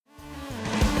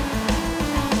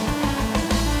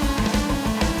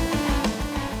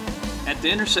The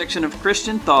intersection of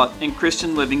Christian thought and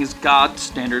Christian living is God's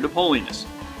standard of holiness.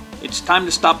 It's time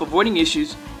to stop avoiding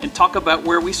issues and talk about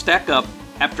where we stack up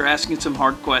after asking some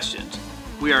hard questions.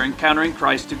 We are encountering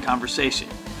Christ through conversation.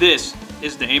 This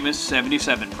is the Amos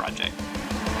 77 Project.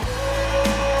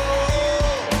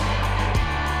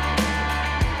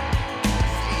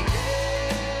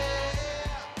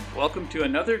 Welcome to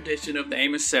another edition of the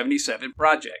Amos 77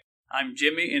 Project. I'm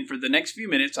Jimmy, and for the next few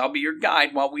minutes, I'll be your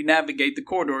guide while we navigate the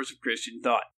corridors of Christian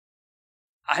thought.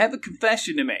 I have a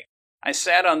confession to make. I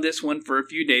sat on this one for a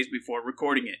few days before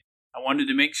recording it. I wanted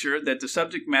to make sure that the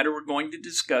subject matter we're going to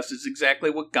discuss is exactly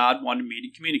what God wanted me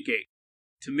to communicate.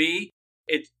 To me,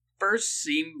 it first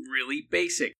seemed really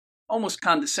basic, almost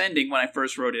condescending when I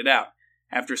first wrote it out.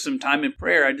 After some time in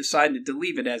prayer, I decided to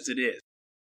leave it as it is.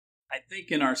 I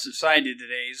think in our society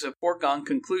today is a foregone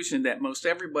conclusion that most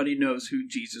everybody knows who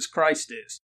Jesus Christ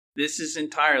is. This is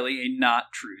entirely a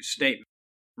not true statement.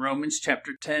 Romans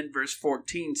chapter 10 verse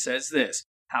 14 says this,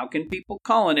 "How can people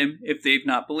call on him if they've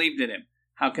not believed in him?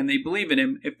 How can they believe in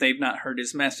him if they've not heard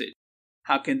his message?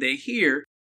 How can they hear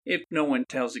if no one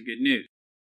tells the good news?"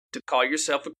 To call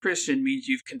yourself a Christian means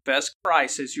you've confessed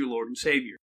Christ as your Lord and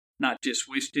Savior, not just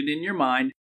wished it in your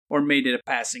mind or made it a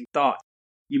passing thought.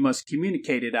 You must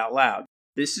communicate it out loud.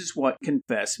 This is what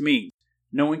confess means.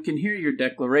 No one can hear your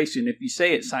declaration if you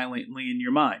say it silently in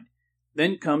your mind.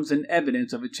 Then comes an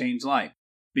evidence of a changed life.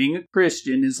 Being a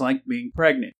Christian is like being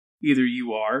pregnant. Either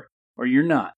you are or you're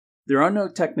not. There are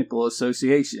no technical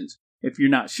associations. If you're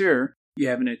not sure, you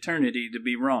have an eternity to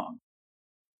be wrong.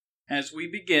 As we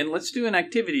begin, let's do an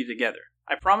activity together.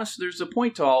 I promise there's a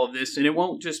point to all of this, and it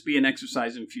won't just be an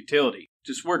exercise in futility.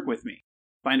 Just work with me.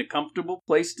 Find a comfortable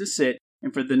place to sit.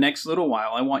 And for the next little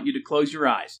while, I want you to close your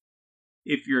eyes.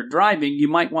 If you're driving, you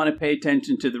might want to pay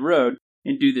attention to the road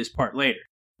and do this part later,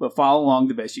 but follow along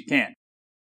the best you can.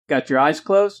 Got your eyes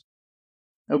closed?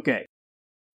 Okay.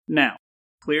 Now,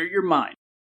 clear your mind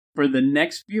for the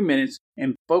next few minutes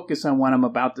and focus on what I'm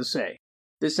about to say.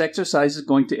 This exercise is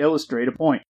going to illustrate a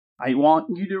point. I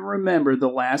want you to remember the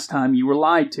last time you were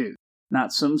lied to,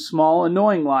 not some small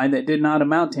annoying lie that did not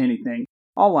amount to anything.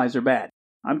 All lies are bad.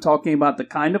 I'm talking about the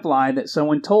kind of lie that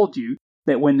someone told you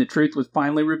that when the truth was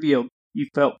finally revealed, you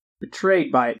felt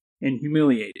betrayed by it and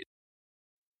humiliated.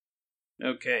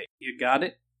 Okay, you got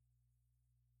it?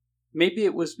 Maybe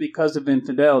it was because of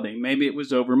infidelity. Maybe it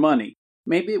was over money.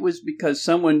 Maybe it was because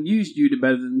someone used you to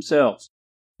better themselves.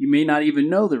 You may not even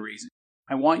know the reason.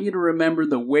 I want you to remember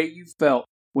the way you felt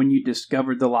when you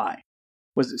discovered the lie.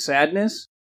 Was it sadness?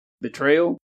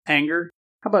 Betrayal? Anger?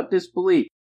 How about disbelief?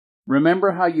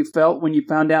 Remember how you felt when you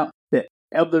found out that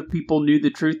other people knew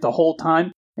the truth the whole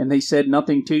time and they said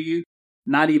nothing to you?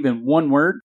 Not even one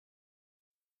word?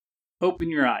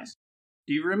 Open your eyes.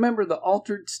 Do you remember the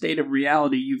altered state of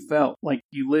reality you felt like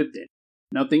you lived in?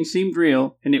 Nothing seemed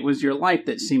real, and it was your life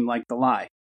that seemed like the lie.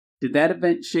 Did that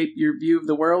event shape your view of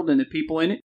the world and the people in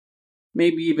it?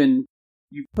 Maybe even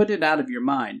you've put it out of your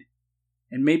mind,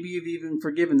 and maybe you've even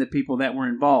forgiven the people that were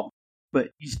involved,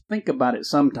 but you think about it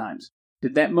sometimes.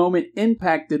 Did that moment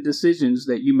impact the decisions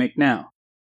that you make now?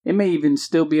 It may even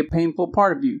still be a painful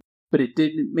part of you, but it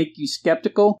didn't make you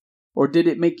skeptical, or did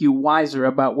it make you wiser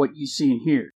about what you see and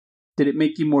hear? Did it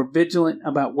make you more vigilant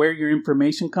about where your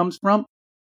information comes from?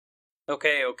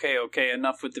 Okay,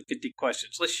 enough with the 50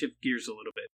 questions. Let's shift gears a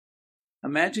little bit.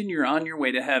 Imagine you're on your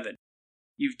way to heaven.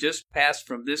 You've just passed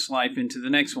from this life into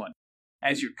the next one.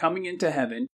 As you're coming into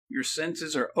heaven, your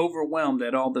senses are overwhelmed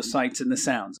at all the sights and the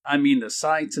sounds. I mean, the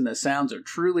sights and the sounds are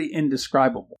truly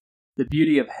indescribable. The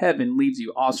beauty of heaven leaves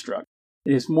you awestruck.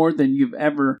 It is more than you've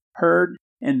ever heard,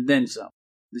 and then some.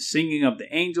 The singing of the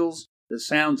angels, the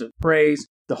sounds of praise,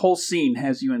 the whole scene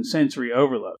has you in sensory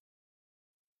overload.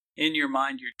 In your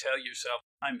mind, you tell yourself,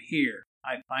 "I'm here.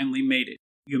 I finally made it."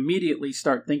 You immediately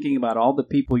start thinking about all the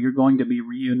people you're going to be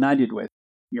reunited with.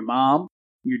 Your mom,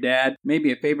 your dad,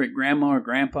 maybe a favorite grandma or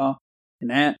grandpa,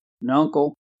 an aunt, an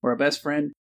uncle, or a best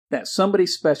friend. That's somebody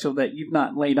special that you've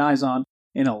not laid eyes on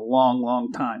in a long,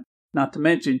 long time. Not to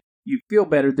mention, you feel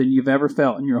better than you've ever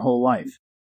felt in your whole life.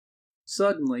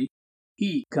 Suddenly,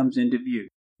 he comes into view,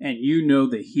 and you know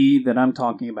the he that I'm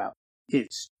talking about.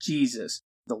 It's Jesus,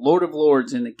 the Lord of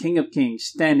Lords and the King of Kings,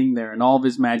 standing there in all of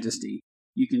his majesty.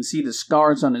 You can see the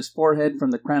scars on his forehead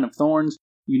from the crown of thorns.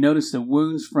 You notice the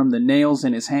wounds from the nails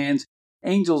in his hands.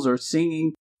 Angels are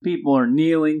singing. People are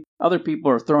kneeling. Other people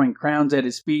are throwing crowns at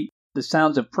his feet. The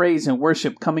sounds of praise and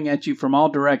worship coming at you from all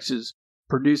directions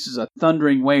produces a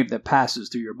thundering wave that passes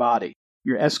through your body.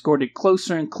 You're escorted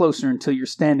closer and closer until you're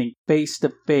standing face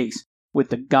to face with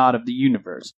the God of the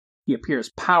universe. He appears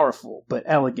powerful but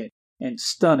elegant and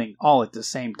stunning all at the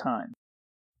same time.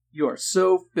 You are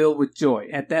so filled with joy.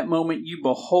 At that moment, you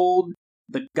behold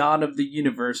the God of the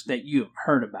universe that you have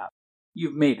heard about.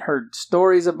 You've heard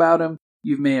stories about him.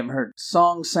 You may have heard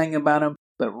songs sang about him.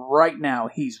 But right now,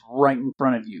 he's right in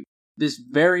front of you. This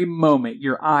very moment,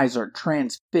 your eyes are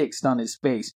transfixed on his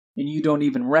face, and you don't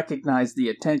even recognize the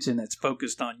attention that's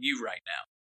focused on you right now.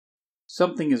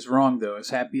 Something is wrong, though, as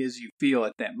happy as you feel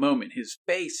at that moment. His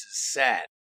face is sad.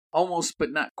 Almost,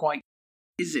 but not quite.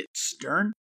 Is it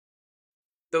stern?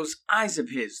 Those eyes of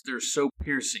his, they're so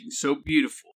piercing, so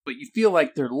beautiful, but you feel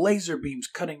like they're laser beams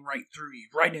cutting right through you,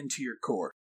 right into your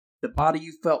core. The body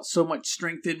you felt so much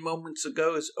strength in moments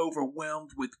ago is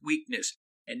overwhelmed with weakness,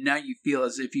 and now you feel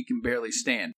as if you can barely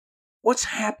stand. What's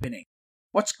happening?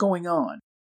 What's going on?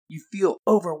 You feel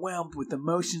overwhelmed with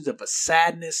emotions of a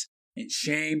sadness and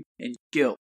shame and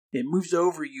guilt. It moves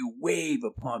over you wave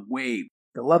upon wave.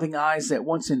 The loving eyes that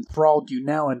once enthralled you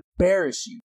now embarrass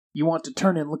you. You want to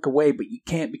turn and look away, but you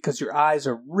can't because your eyes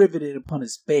are riveted upon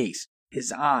his face,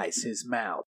 his eyes, his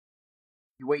mouth.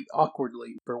 You wait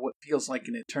awkwardly for what feels like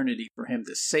an eternity for him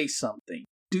to say something,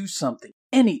 do something,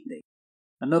 anything.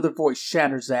 Another voice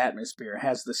shatters the atmosphere,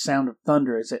 has the sound of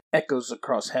thunder as it echoes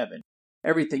across heaven.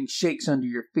 Everything shakes under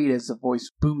your feet as the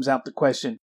voice booms out the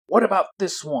question, "What about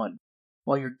this one?"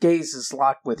 While your gaze is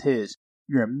locked with his,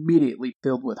 you're immediately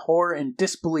filled with horror and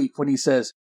disbelief when he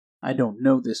says, "I don't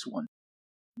know this one.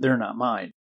 They're not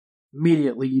mine."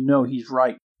 Immediately you know he's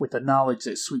right with a knowledge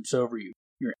that sweeps over you.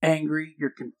 You're angry, you're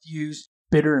confused,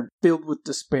 bitter, and filled with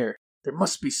despair. There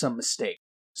must be some mistake.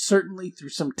 Certainly through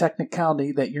some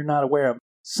technicality that you're not aware of.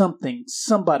 Something,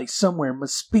 somebody, somewhere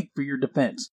must speak for your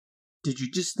defense. Did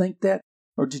you just think that?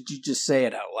 Or did you just say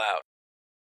it out loud?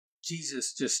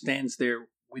 Jesus just stands there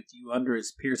with you under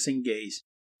his piercing gaze.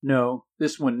 No,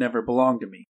 this one never belonged to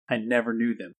me. I never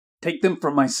knew them. Take them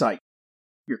from my sight.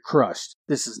 You're crushed.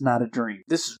 This is not a dream.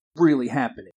 This is really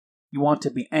happening. You want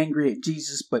to be angry at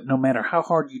Jesus, but no matter how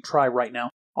hard you try right now,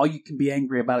 all you can be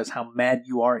angry about is how mad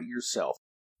you are at yourself.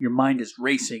 Your mind is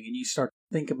racing, and you start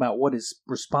to think about what is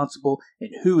responsible and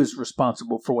who is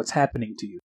responsible for what's happening to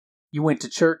you. You went to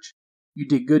church. You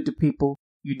did good to people.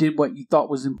 You did what you thought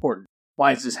was important.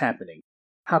 Why is this happening?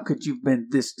 How could you have been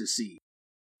this deceived?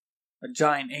 A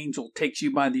giant angel takes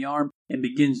you by the arm and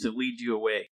begins to lead you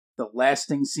away. The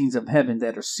lasting scenes of heaven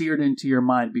that are seared into your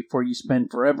mind before you spend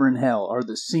forever in hell are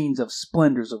the scenes of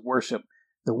splendors of worship.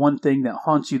 The one thing that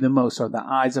haunts you the most are the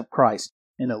eyes of Christ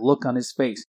and a look on his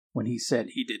face when he said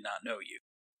he did not know you.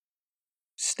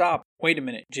 Stop. Wait a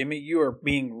minute, Jimmy. You are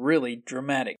being really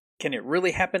dramatic. Can it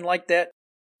really happen like that?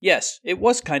 Yes, it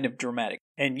was kind of dramatic.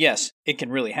 And yes, it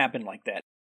can really happen like that.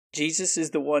 Jesus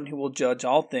is the one who will judge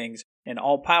all things, and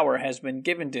all power has been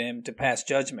given to him to pass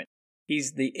judgment.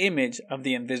 He's the image of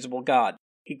the invisible God.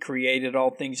 He created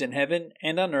all things in heaven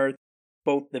and on earth,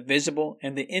 both the visible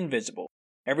and the invisible.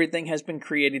 Everything has been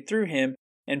created through him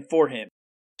and for him.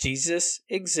 Jesus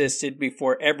existed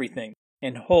before everything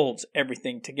and holds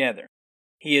everything together.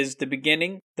 He is the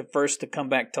beginning, the first to come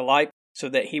back to life, so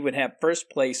that he would have first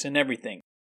place in everything.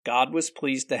 God was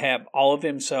pleased to have all of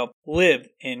himself live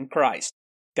in Christ.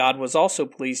 God was also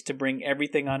pleased to bring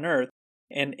everything on earth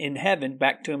and in heaven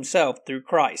back to himself through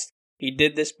Christ. He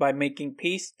did this by making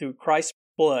peace through Christ's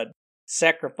blood,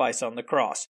 sacrifice on the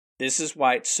cross. This is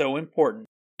why it's so important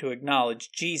to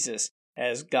acknowledge Jesus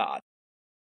as God.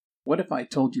 What if I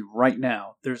told you right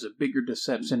now there's a bigger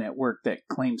deception at work that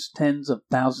claims tens of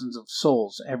thousands of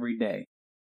souls every day?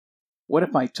 What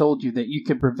if I told you that you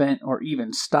could prevent or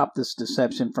even stop this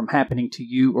deception from happening to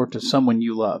you or to someone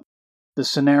you love? The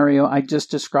scenario I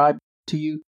just described to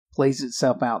you plays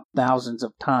itself out thousands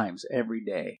of times every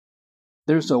day.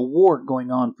 There's a war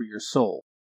going on for your soul.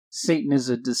 Satan is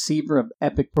a deceiver of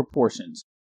epic proportions.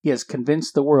 He has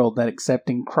convinced the world that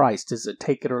accepting Christ is a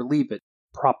take it or leave it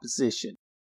proposition.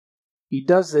 He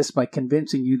does this by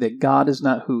convincing you that God is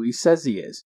not who he says he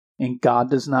is, and God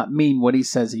does not mean what he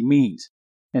says he means.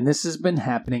 And this has been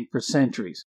happening for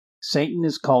centuries. Satan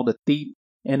is called a thief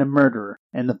and a murderer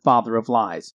and the father of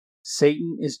lies.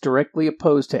 Satan is directly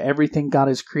opposed to everything God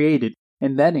has created,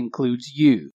 and that includes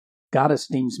you. God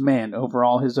esteems man over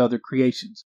all his other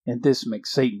creations, and this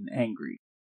makes Satan angry.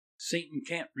 Satan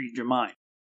can't read your mind.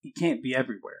 He can't be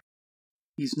everywhere.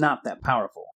 He's not that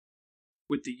powerful.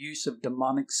 With the use of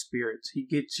demonic spirits, he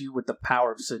gets you with the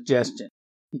power of suggestion.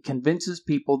 He convinces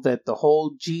people that the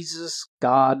whole Jesus,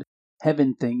 God,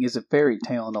 heaven thing is a fairy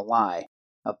tale and a lie,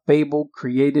 a fable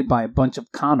created by a bunch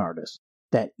of con artists,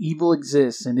 that evil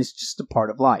exists and is just a part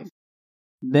of life.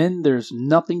 Then there's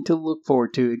nothing to look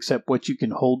forward to except what you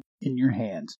can hold in your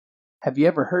hands. Have you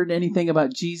ever heard anything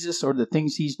about Jesus or the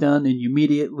things he's done and you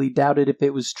immediately doubted if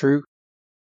it was true?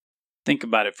 Think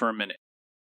about it for a minute.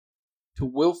 To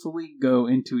willfully go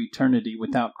into eternity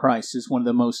without Christ is one of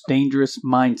the most dangerous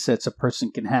mindsets a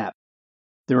person can have.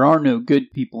 There are no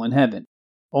good people in heaven,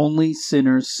 only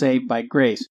sinners saved by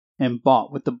grace and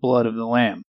bought with the blood of the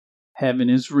Lamb. Heaven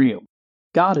is real.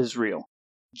 God is real.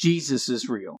 Jesus is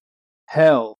real.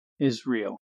 Hell is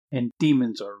real. And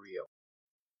demons are real.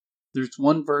 There's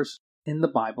one verse in the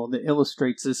Bible that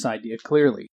illustrates this idea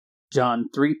clearly. John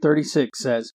 3:36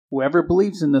 says, "Whoever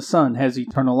believes in the Son has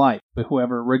eternal life, but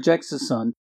whoever rejects the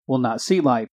Son will not see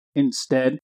life.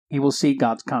 Instead, he will see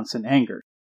God's constant anger.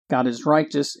 God is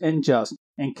righteous and just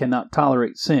and cannot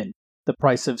tolerate sin. The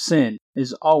price of sin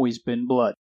has always been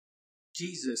blood."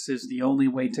 Jesus is the only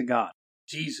way to God.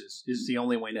 Jesus is the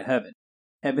only way to heaven.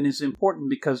 Heaven is important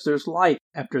because there's life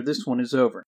after this one is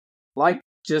over. Life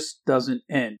just doesn't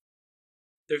end.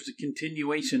 There's a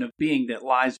continuation of being that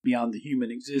lies beyond the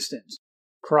human existence.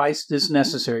 Christ is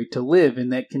necessary to live in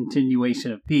that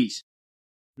continuation of peace.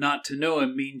 Not to know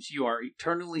Him means you are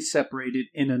eternally separated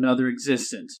in another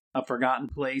existence, a forgotten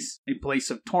place, a place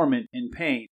of torment and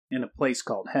pain, and a place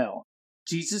called hell.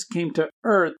 Jesus came to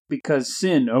earth because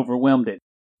sin overwhelmed it.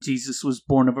 Jesus was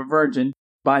born of a virgin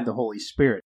by the Holy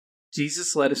Spirit.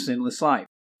 Jesus led a sinless life.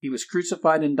 He was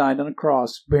crucified and died on a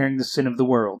cross, bearing the sin of the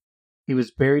world. He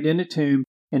was buried in a tomb,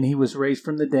 and He was raised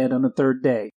from the dead on the third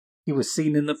day. He was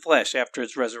seen in the flesh after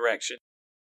His resurrection.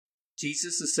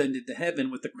 Jesus ascended to heaven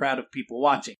with a crowd of people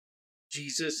watching.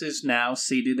 Jesus is now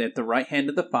seated at the right hand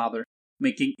of the Father,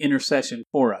 making intercession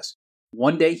for us.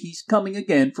 One day He's coming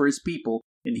again for His people,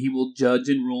 and He will judge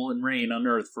and rule and reign on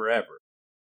earth forever.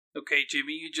 Okay,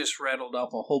 Jimmy, you just rattled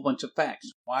off a whole bunch of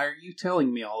facts. Why are you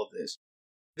telling me all of this?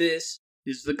 This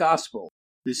is the gospel.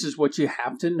 This is what you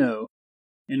have to know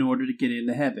in order to get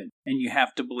into heaven. And you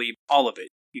have to believe all of it.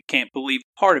 You can't believe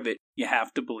part of it. You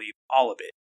have to believe all of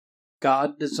it.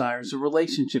 God desires a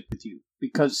relationship with you.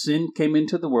 Because sin came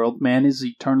into the world, man is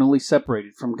eternally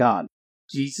separated from God.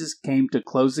 Jesus came to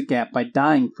close the gap by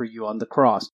dying for you on the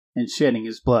cross and shedding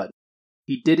His blood.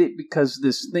 He did it because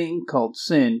this thing called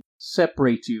sin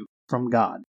separates you from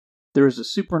God. There is a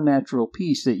supernatural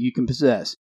peace that you can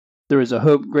possess. There is a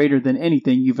hope greater than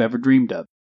anything you've ever dreamed of.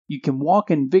 You can walk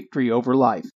in victory over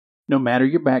life. No matter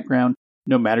your background,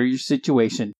 no matter your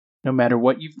situation, no matter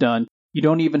what you've done, you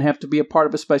don't even have to be a part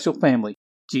of a special family.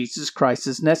 Jesus Christ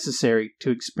is necessary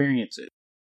to experience it.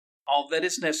 All that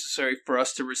is necessary for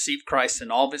us to receive Christ and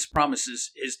all of His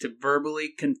promises is to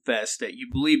verbally confess that you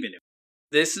believe in Him.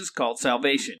 This is called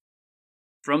salvation.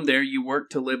 From there, you work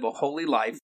to live a holy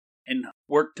life and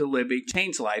work to live a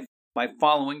changed life by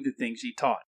following the things He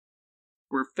taught.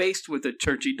 We're faced with a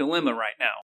churchy dilemma right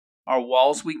now. Our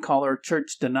walls we call our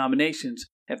church denominations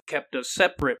have kept us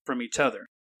separate from each other.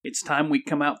 It's time we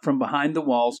come out from behind the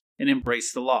walls and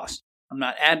embrace the lost. I'm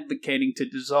not advocating to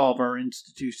dissolve our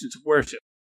institutions of worship.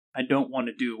 I don't want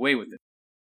to do away with it.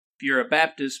 If you're a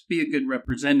Baptist, be a good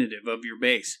representative of your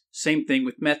base. Same thing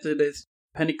with Methodists,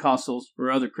 Pentecostals,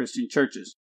 or other Christian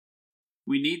churches.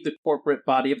 We need the corporate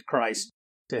body of Christ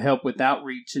to help with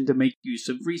outreach and to make use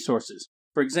of resources.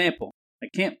 For example, I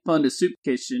can't fund a soup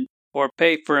kitchen or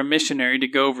pay for a missionary to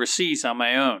go overseas on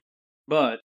my own.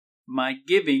 But my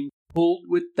giving, pooled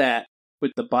with that,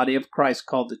 with the body of Christ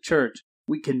called the church,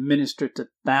 we can minister to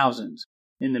thousands.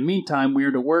 In the meantime, we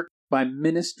are to work by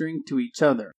ministering to each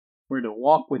other. We're to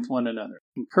walk with one another,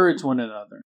 encourage one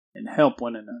another, and help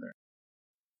one another.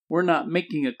 We're not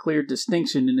making a clear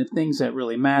distinction in the things that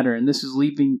really matter, and this is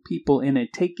leaving people in a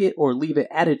take-it-or-leave-it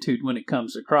attitude when it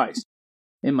comes to Christ.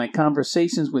 In my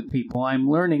conversations with people, I'm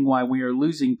learning why we are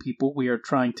losing people we are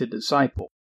trying to disciple.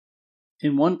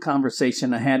 In one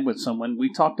conversation I had with someone,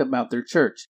 we talked about their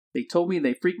church. They told me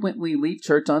they frequently leave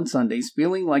church on Sundays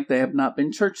feeling like they have not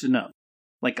been churched enough,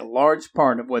 like a large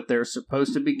part of what they're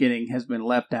supposed to be getting has been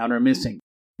left out or missing.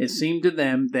 It seemed to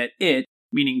them that it,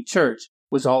 meaning church,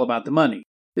 was all about the money.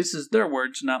 This is their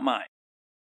words, not mine.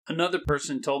 Another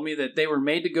person told me that they were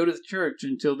made to go to the church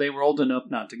until they were old enough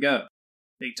not to go.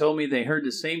 They told me they heard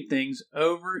the same things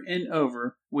over and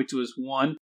over, which was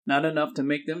 1, not enough to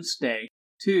make them stay,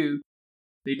 2,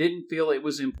 they didn't feel it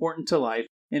was important to life,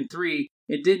 and 3,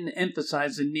 it didn't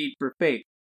emphasize the need for faith.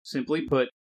 Simply put,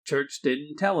 church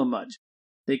didn't tell them much.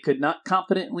 They could not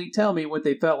confidently tell me what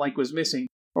they felt like was missing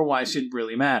or why it should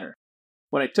really matter.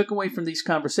 What I took away from these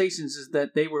conversations is that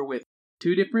they were with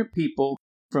 2 different people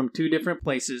from 2 different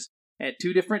places at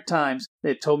 2 different times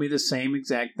that told me the same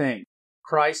exact thing.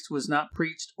 Christ was not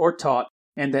preached or taught,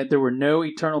 and that there were no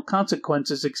eternal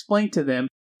consequences explained to them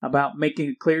about making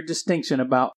a clear distinction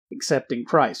about accepting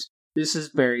Christ. This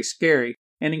is very scary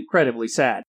and incredibly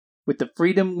sad. With the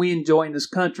freedom we enjoy in this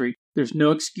country, there's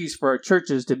no excuse for our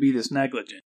churches to be this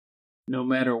negligent. No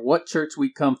matter what church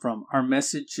we come from, our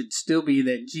message should still be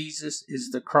that Jesus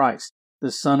is the Christ,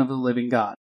 the Son of the living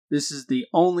God. This is the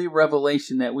only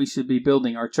revelation that we should be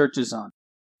building our churches on.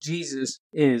 Jesus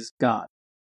is God.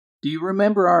 Do you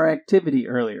remember our activity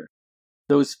earlier?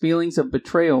 Those feelings of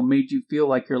betrayal made you feel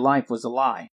like your life was a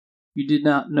lie. You did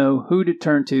not know who to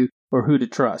turn to or who to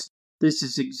trust. This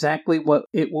is exactly what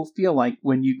it will feel like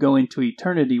when you go into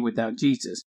eternity without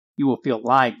Jesus. You will feel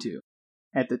lied to.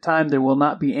 At the time, there will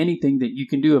not be anything that you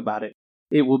can do about it.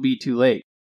 It will be too late.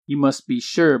 You must be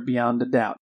sure beyond a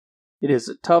doubt. It is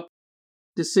a tough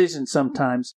decision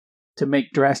sometimes to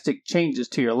make drastic changes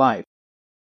to your life.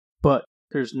 But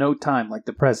there's no time like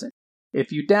the present.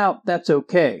 If you doubt, that's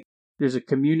okay. There's a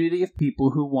community of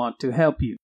people who want to help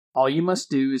you. All you must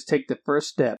do is take the first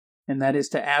step, and that is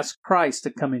to ask Christ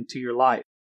to come into your life.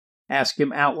 Ask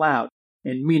Him out loud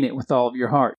and mean it with all of your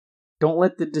heart. Don't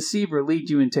let the deceiver lead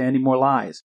you into any more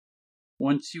lies.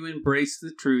 Once you embrace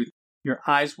the truth, your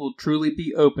eyes will truly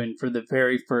be opened for the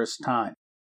very first time.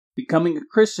 Becoming a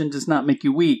Christian does not make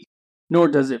you weak, nor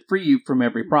does it free you from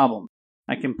every problem.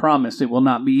 I can promise it will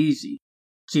not be easy.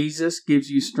 Jesus gives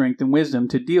you strength and wisdom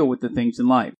to deal with the things in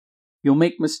life. You'll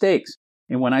make mistakes,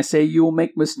 and when I say you will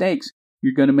make mistakes,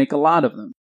 you're going to make a lot of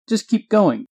them. Just keep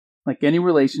going. Like any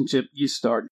relationship you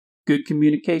start, good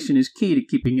communication is key to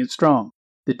keeping it strong.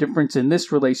 The difference in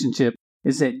this relationship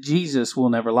is that Jesus will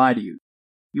never lie to you.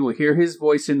 You will hear His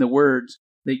voice in the words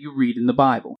that you read in the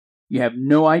Bible. You have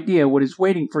no idea what is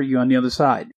waiting for you on the other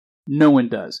side. No one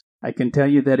does. I can tell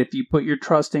you that if you put your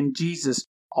trust in Jesus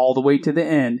all the way to the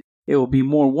end, it will be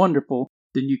more wonderful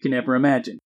than you can ever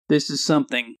imagine. This is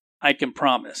something I can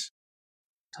promise.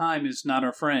 Time is not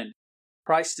our friend.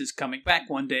 Christ is coming back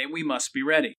one day and we must be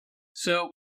ready.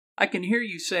 So, I can hear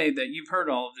you say that you've heard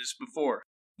all of this before.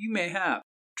 You may have.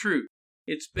 True.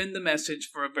 It's been the message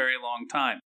for a very long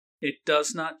time. It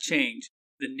does not change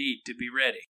the need to be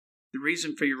ready. The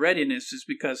reason for your readiness is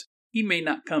because He may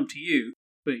not come to you,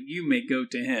 but you may go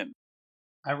to Him.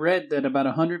 I read that about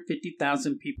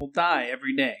 150,000 people die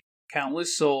every day.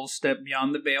 Countless souls step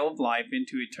beyond the veil of life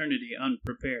into eternity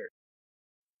unprepared.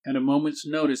 At a moment's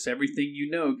notice, everything you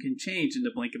know can change in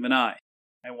the blink of an eye.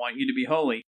 I want you to be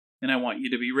holy, and I want you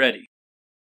to be ready.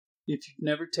 If you've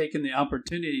never taken the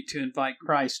opportunity to invite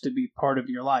Christ to be part of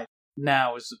your life,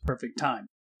 now is the perfect time.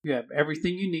 You have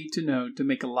everything you need to know to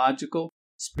make a logical,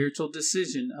 spiritual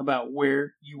decision about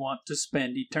where you want to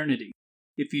spend eternity.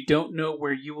 If you don't know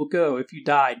where you will go if you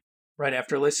died right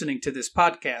after listening to this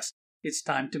podcast, it's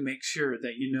time to make sure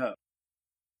that you know.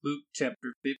 Luke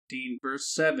chapter 15,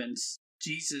 verse 7,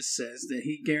 Jesus says that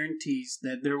He guarantees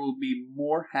that there will be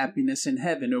more happiness in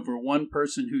heaven over one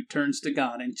person who turns to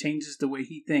God and changes the way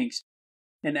he thinks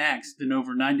and acts than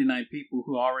over 99 people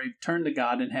who already turned to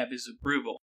God and have His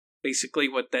approval. Basically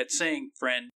what that's saying,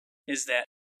 friend, is that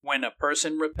when a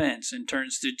person repents and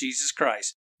turns to Jesus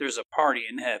Christ, there's a party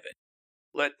in heaven.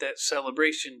 Let that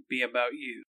celebration be about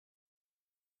you.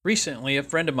 Recently, a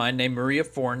friend of mine named Maria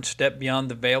Forn stepped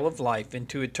beyond the veil of life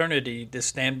into eternity to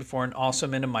stand before an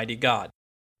awesome and a mighty God.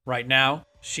 Right now,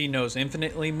 she knows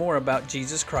infinitely more about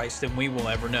Jesus Christ than we will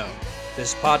ever know.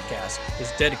 This podcast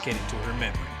is dedicated to her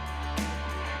memory.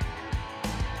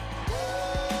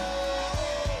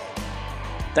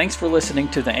 Thanks for listening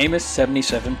to the Amos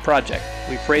 77 Project.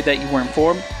 We pray that you were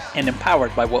informed and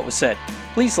empowered by what was said.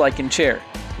 Please like and share.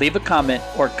 Leave a comment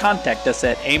or contact us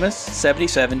at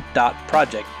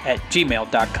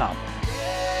amos77.project@gmail.com.